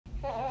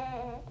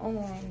Oh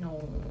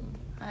no.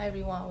 Hi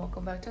everyone,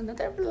 welcome back to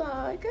another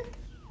vlog.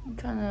 I'm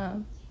trying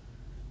to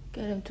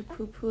get him to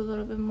poo-poo a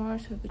little bit more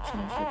so we could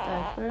change the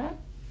diaper.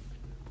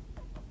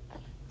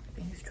 I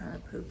think he's trying to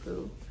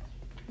poo-poo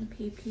and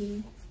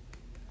pee-pee.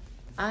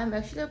 I'm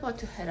actually about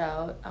to head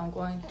out. I'm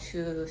going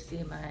to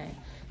see my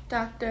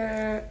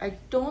doctor. I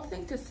don't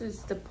think this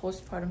is the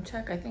postpartum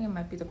check. I think it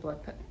might be the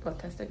blood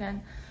test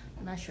again.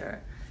 I'm not sure.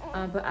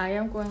 But I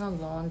am going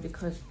alone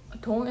because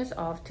Tong is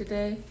off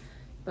today.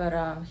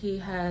 But he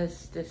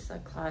has this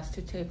class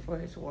to take for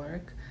his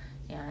work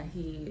and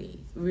he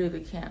really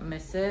can't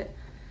miss it.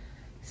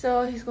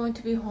 So he's going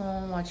to be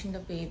home watching the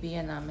baby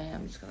and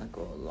I'm just gonna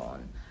go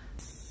alone.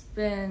 It's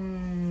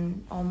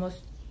been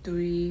almost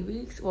 3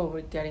 weeks. Well,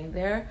 we're getting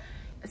there.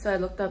 So I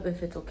looked up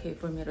if it's okay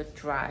for me to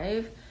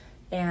drive,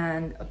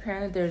 and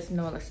apparently there's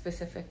no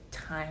specific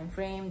time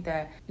frame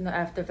that, you know,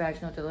 after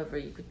vaginal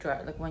delivery you could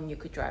drive, like when you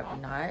could drive or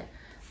not.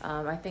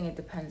 I think it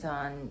depends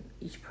on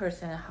each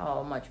person,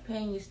 how much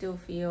pain you still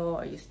feel,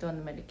 are you still on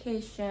the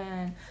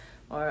medication,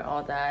 or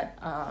all that.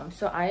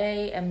 So I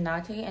am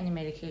not taking any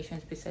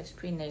medications besides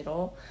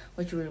prenatal,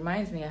 which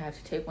reminds me I have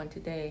to take one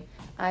today.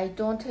 I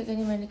don't take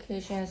any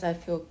medications. I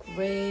feel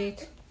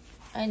great.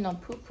 I know,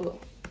 poo-poo,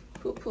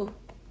 poo-poo,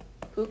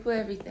 poo-poo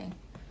everything.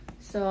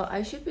 So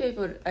I should be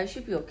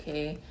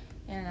okay.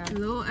 And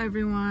hello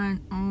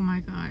everyone. Oh my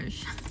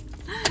gosh.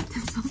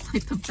 This was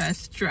like the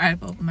best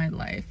drive of my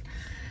life.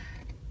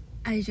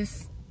 I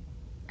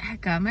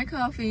got my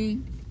coffee.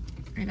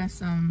 I got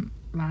some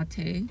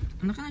latte.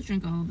 I'm not gonna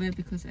drink all of it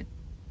because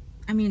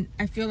I mean,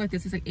 I feel like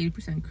this is like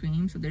 80%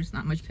 cream, so there's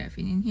not much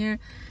caffeine in here.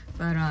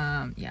 But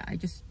yeah, I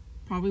just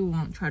probably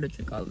won't try to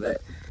drink all of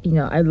it. You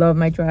know, I love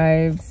my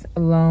drives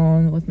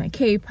alone with my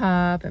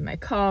K-pop and my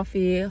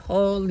coffee.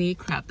 Holy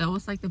crap, that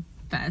was like the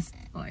best,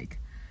 like,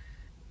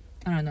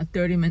 I don't know,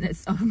 30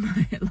 minutes of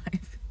my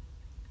life.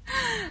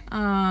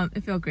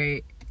 It felt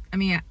great. I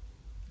mean,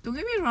 don't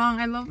get me wrong,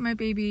 I love my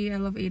baby, I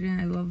love Aiden,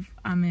 I love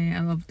Ame, I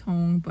love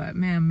Tong, but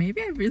man,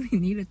 maybe I really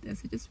needed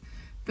this. It just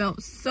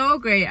felt so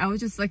great. I was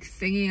just like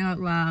singing out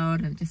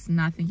loud and just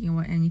not thinking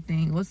about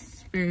anything. It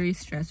was very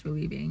stress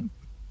relieving.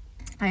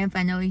 I am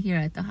finally here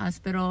at the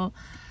hospital.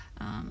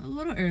 A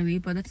little early,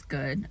 but that's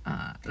good.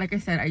 Like I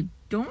said, I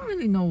don't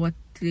really know what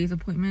today's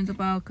appointment is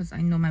about because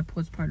I know my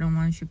postpartum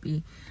one should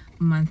be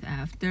a month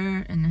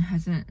after and it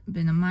hasn't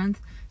been a month.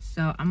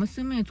 So I'm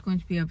assuming it's going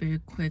to be a very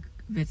quick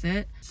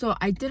visit. So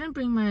I didn't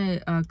bring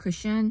my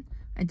cushion.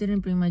 I didn't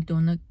bring my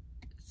donut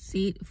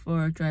seat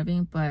for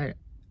driving, but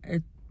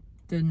it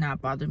did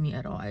not bother me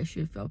at all. I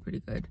actually felt pretty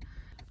good.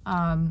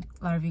 A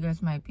lot of you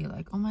guys might be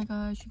like, oh my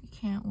gosh, you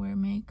can't wear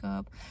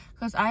makeup,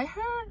 because I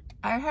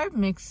heard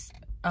mixed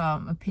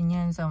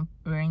opinions on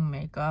wearing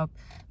makeup,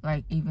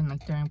 like even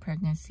like during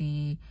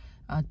pregnancy,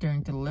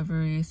 during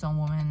delivery. Some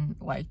women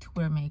like to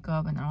wear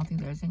makeup and I don't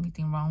think there's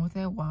anything wrong with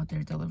it while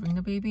they're delivering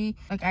the baby.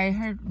 Like I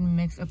heard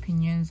mixed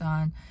opinions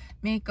on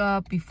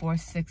makeup before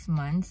 6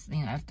 months,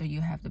 you know, after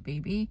you have the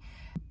baby,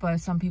 but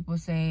some people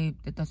say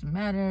it doesn't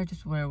matter,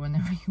 just wear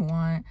whenever you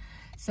want.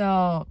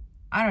 So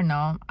I don't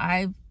know,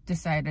 I've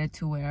decided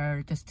to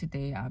wear just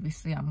today.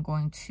 Obviously I'm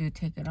going to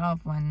take it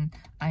off when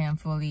I am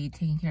fully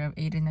taking care of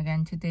Aiden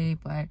again today,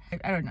 but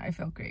I don't know, I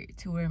felt great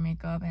to wear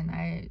makeup and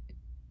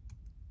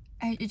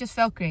it just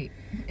felt great.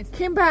 It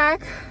came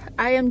back.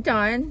 I am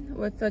done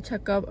with the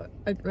checkup.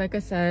 Like I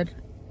said,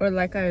 or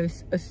like I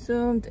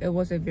assumed, it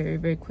was a very,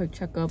 very quick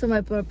checkup. So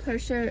my blood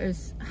pressure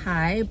is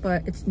high,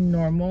 but it's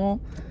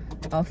normal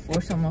for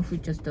someone who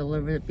just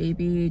delivered a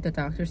baby. The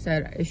doctor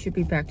said it should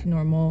be back to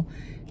normal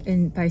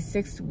by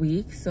 6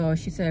 weeks. So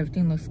she said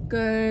everything looks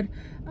good.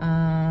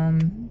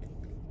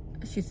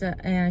 She said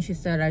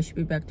I should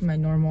be back to my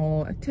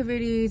normal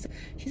activities.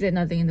 She said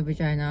nothing in the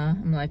vagina.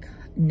 I'm like,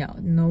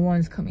 no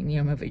one's coming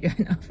near my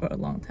vagina for a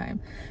long time.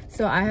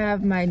 So I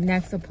have my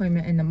next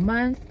appointment in a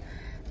month.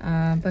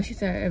 But she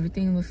said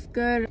everything looks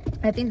good.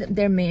 I think that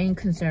their main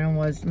concern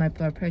was my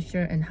blood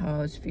pressure and how I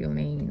was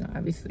feeling. You know,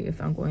 obviously if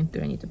I'm going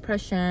through any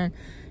depression,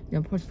 you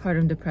know,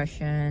 postpartum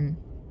depression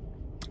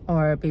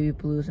or baby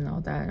blues and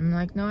all that. I'm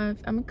like, no,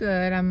 I'm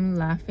good. I'm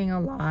laughing a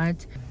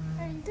lot.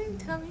 Are you doing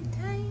tummy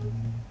time?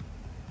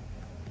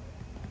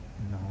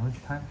 No,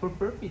 it's time for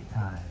burpee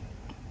time.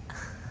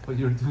 But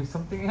you're doing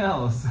something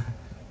else. You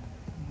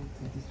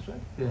get too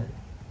distracted.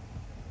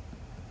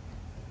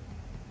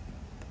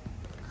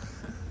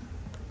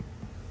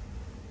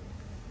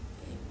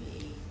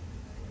 Baby.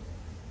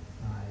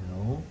 I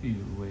love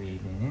you,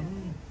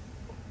 Aiden.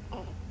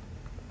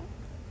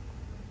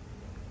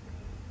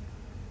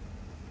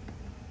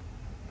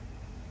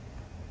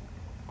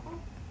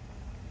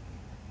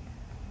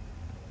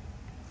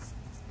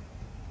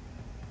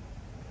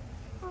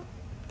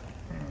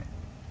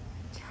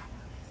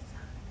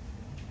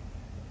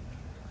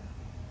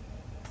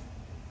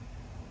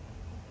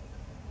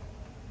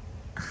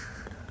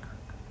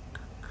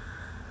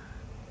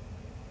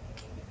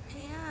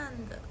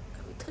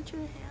 Touch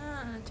your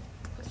hand.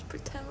 Let's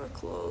pretend we're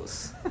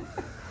close.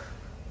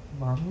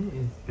 Mommy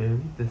is very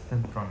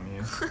distant from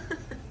you.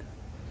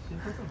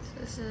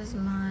 This is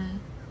my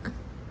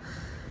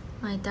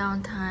my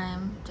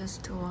downtime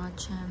just to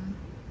watch him.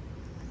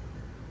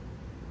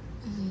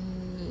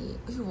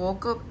 He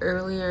woke up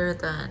earlier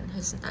than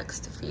his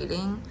next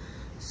feeding,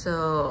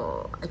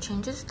 so I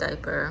changed his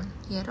diaper.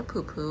 He had a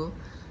poo-poo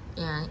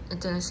and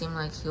it didn't seem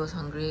like he was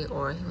hungry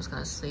or he was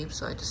gonna sleep,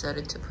 so I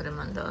decided to put him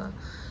on the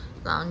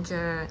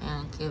lounger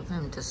and give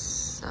him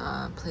this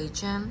play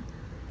gym.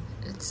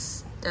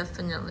 It's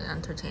definitely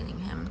entertaining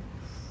him.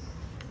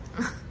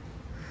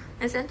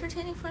 It's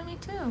entertaining for me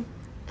too.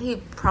 He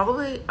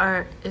probably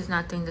is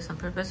not doing this on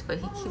purpose, but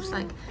he keeps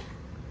like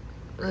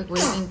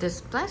waving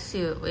this, bless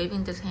you,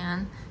 waving this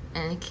hand,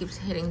 and he keeps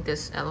hitting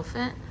this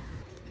elephant.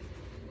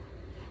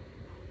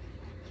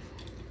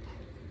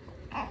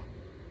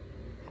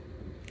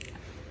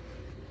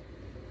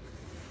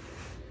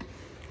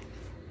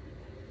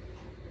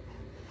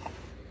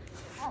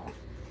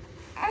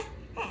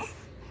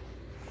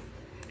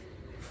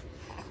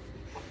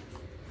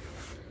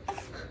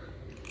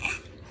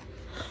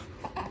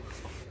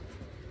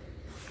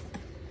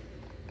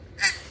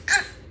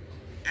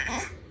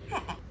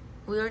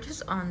 We are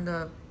just on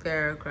the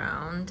bare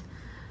ground,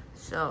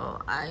 so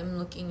I'm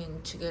looking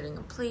into getting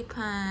a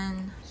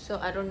playpen. So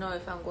I don't know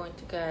if I'm going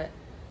to get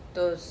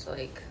those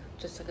like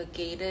just like a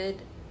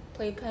gated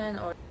playpen,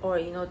 or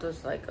you know,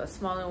 those like a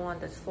smaller one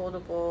that's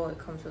foldable. It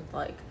comes with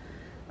like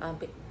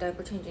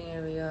diaper changing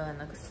area and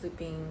like a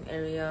sleeping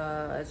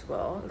area as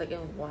well, like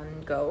in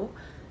one go.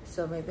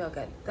 So maybe I'll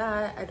get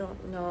that. I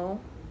don't know.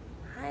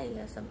 Hi,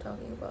 yes, I'm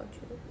talking about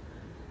you.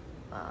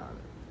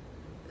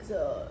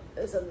 So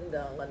it's something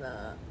that I'm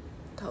gonna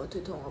talk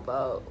to Tom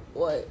about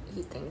what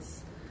he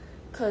thinks,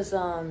 because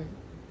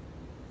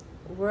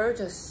we're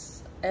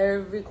just,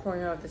 every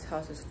corner of this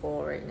house is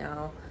full right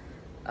now.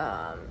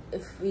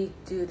 If we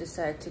do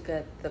decide to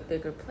get the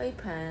bigger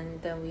playpen,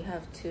 then we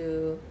have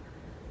to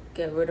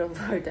get rid of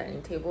our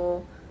dining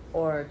table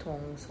or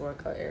Tom's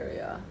workout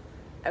area.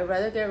 I'd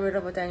rather get rid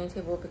of a dining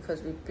table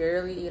because we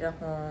barely eat at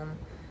home,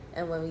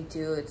 and when we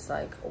do, it's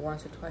like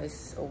once or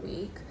twice a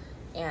week,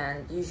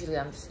 and usually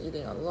I'm just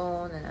eating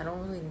alone and I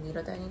don't really need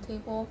a dining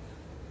table.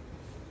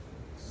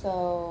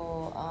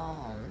 So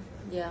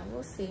yeah,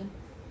 we'll see.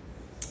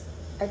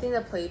 I think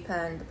the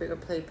playpen, the bigger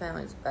playpen,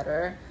 is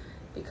better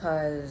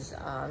because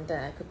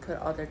then I could put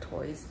other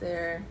toys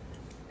there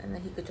and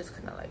then he could just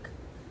kind of like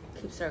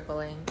keep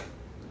circling.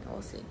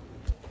 We'll see.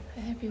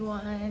 Hi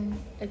everyone,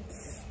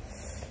 it's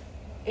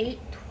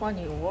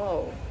 8:20.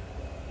 Whoa,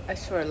 I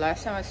swear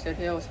last time I stood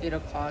here it was 8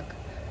 o'clock.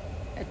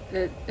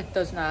 It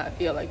does not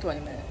feel like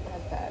 20 minutes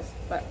has passed,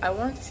 but I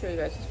wanted to show you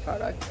guys this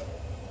product.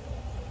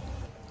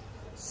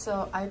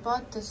 So I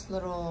bought this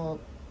little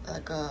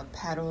like a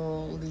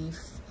paddle leaf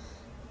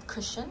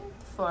cushion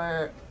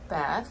for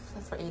bath,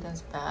 for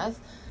Aiden's bath.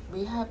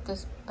 We have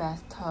this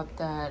bathtub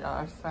that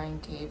our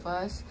friend gave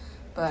us,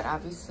 but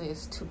obviously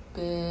it's too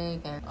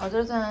big, and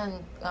other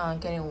than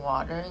getting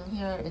water in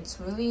here, it's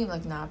really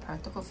like not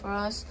practical for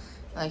us.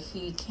 Like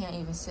he can't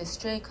even sit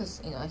straight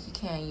because, you know, he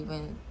can't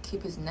even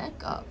keep his neck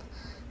up.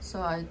 So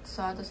I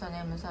saw this on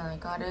Amazon, I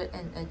got it,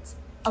 and it's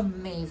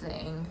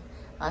amazing.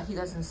 He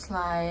doesn't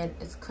slide,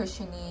 it's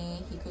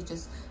cushiony. He could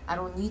just, I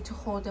don't need to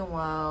hold him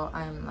while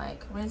I'm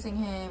like rinsing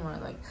him or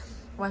like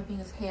wiping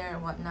his hair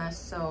and whatnot.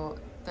 So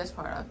this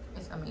product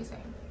is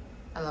amazing.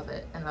 I love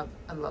it, and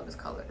I love this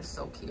color. It's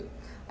so cute.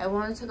 I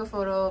wanted to take a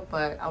photo,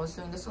 but I was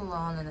doing this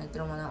alone and I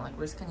didn't want to like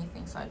risk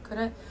anything, so I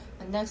couldn't.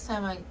 And next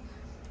time I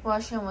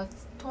wash him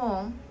with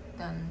Tom,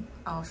 then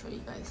I'll show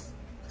you guys.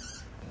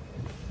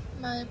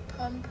 My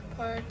pump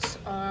parts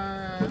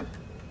are,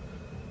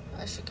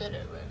 I should get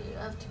it ready.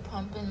 I have to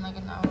pump in like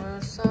an hour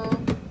or so.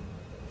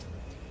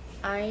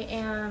 I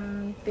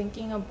am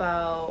thinking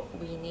about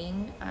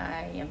weaning.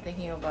 I am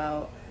thinking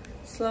about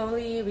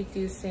slowly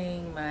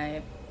reducing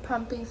my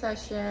pumping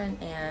session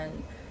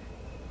and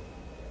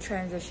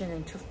transition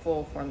into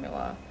full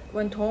formula.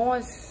 When Tom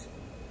was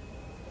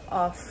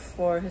off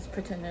for his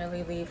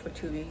paternity leave for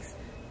 2 weeks,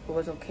 it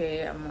was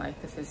okay. I'm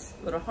like, this is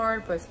a little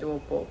hard, but it's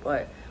doable.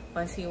 But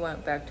once he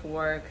went back to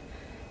work,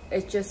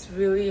 it's just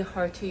really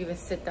hard to even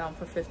sit down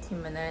for 15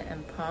 minutes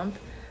and pump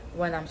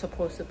when I'm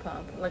supposed to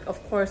pump. Like,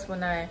 of course,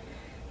 when I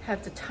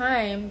have the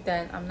time,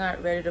 then I'm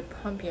not ready to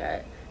pump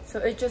yet. So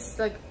it just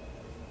like,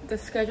 the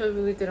schedule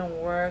really didn't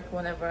work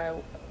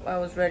whenever I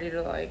was ready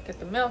to like get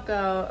the milk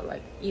out.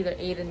 Like either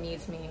Aiden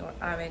needs me or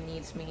Amin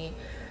needs me.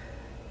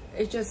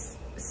 It's just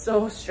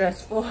so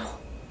stressful.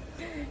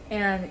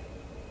 And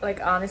like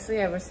honestly,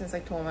 ever since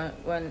like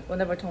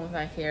whenever Tom's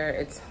not here,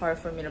 it's hard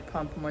for me to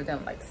pump more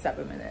than like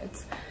 7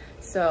 minutes.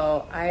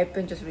 So I've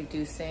been just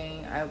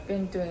reducing. I've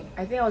been doing,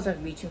 I think I was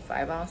like reaching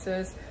 5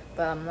 ounces,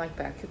 but I'm like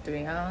back to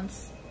 3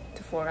 ounce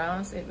to 4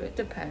 ounce. It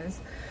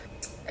depends.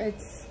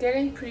 It's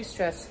getting pretty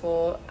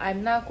stressful.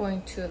 I'm not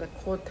going to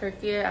like cold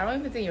turkey it. I don't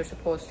even think you're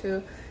supposed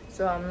to.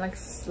 So I'm like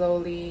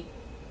slowly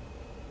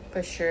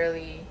but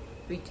surely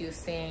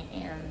reducing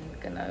and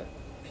gonna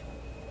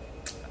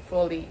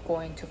fully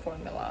go into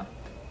formula.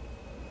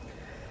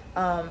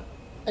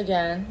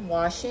 Again,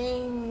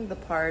 washing the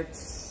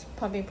parts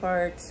pumping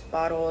parts,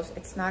 bottles,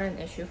 it's not an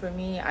issue for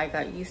me. I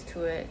got used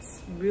to it.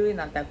 It's really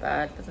not that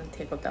bad. It doesn't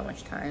take up that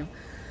much time.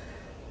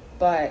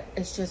 But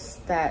it's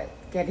just that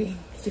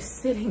just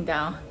sitting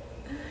down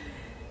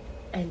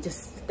and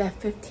just that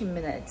 15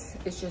 minutes,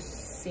 it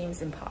just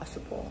seems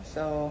impossible.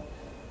 So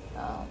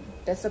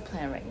that's the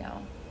plan right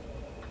now.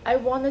 I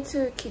wanted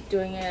to keep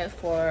doing it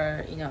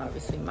for, you know,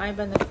 obviously my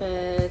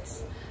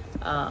benefits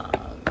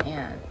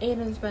and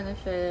Aiden's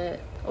benefit.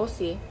 We'll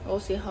see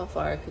how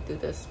far I could do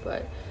this,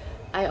 but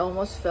I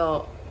almost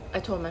felt, I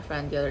told my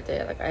friend the other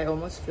day, like I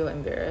almost feel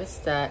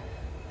embarrassed that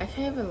I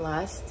can't even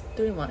last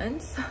 3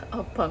 months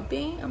of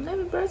pumping. I'm not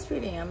even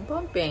breastfeeding, I'm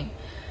pumping.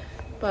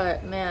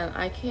 But man,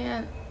 I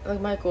can't,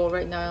 like my goal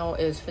right now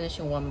is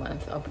finishing 1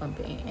 month of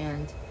pumping,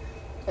 and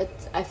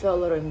I feel a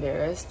little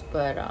embarrassed,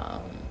 but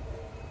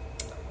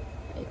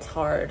it's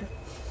hard.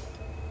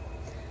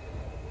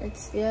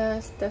 It's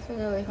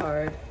definitely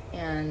hard.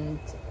 And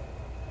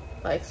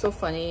like so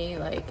funny,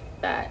 like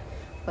that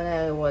when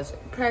I was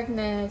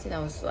pregnant and I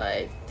was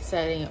like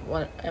deciding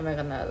what am I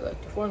gonna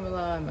like do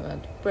formula, am I gonna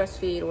do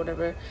breastfeed or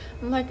whatever,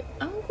 I'm like,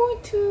 I'm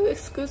going to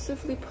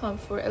exclusively pump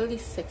for at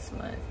least 6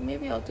 months,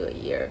 maybe I'll do a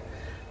year.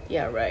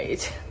 Yeah,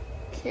 right.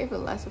 Can't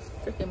even last a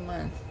freaking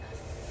month.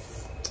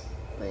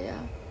 But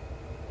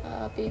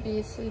yeah, baby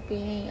is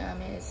sleeping,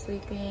 Ame is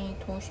sleeping,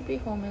 Tone should be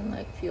home in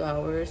like a few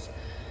hours.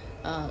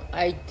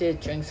 I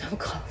did drink some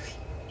coffee.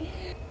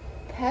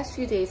 Past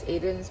few days,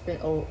 Aiden's been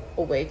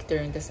awake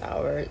during this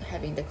hour,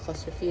 having the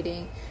cluster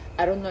feeding.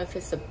 I don't know if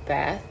it's the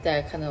bath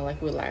that kind of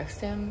like relaxed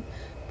him,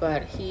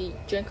 but he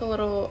drank a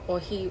little,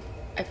 or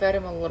I fed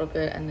him a little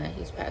bit, and then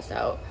he's passed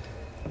out.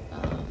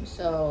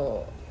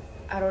 So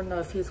I don't know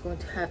if he's going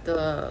to have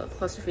the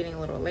cluster feeding a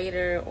little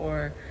later,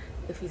 or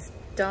if he's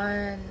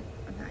done.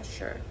 I'm not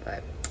sure,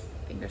 but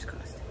fingers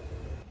crossed.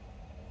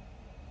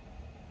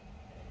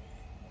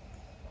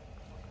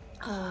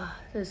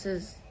 This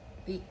is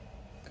the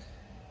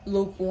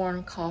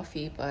lukewarm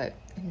coffee, but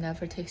it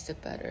never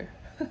tasted better.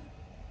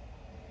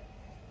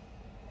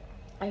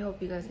 I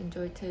hope you guys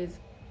enjoyed today's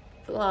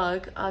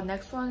vlog.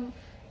 Next one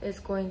is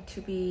going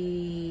to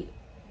be,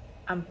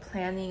 I'm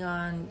planning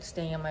on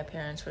staying at my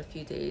parents for a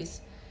few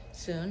days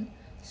soon,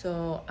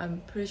 so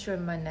I'm pretty sure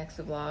my next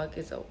vlog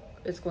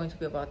is going to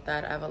be about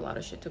that. I have a lot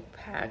of shit to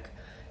pack,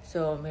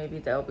 so maybe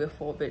that'll be a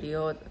full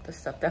video, the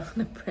stuff that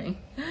I'm gonna bring.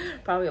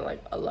 Probably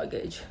like a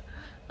luggage.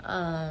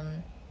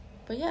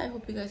 But yeah, I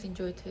hope you guys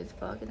enjoyed today's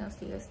vlog, and I'll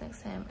see you guys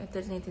next time. If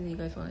there's anything that you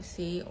guys want to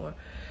see or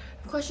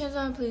questions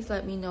on, please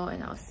let me know,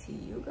 and I'll see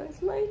you guys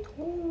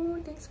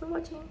later. Thanks for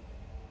watching.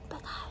 Bye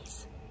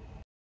guys.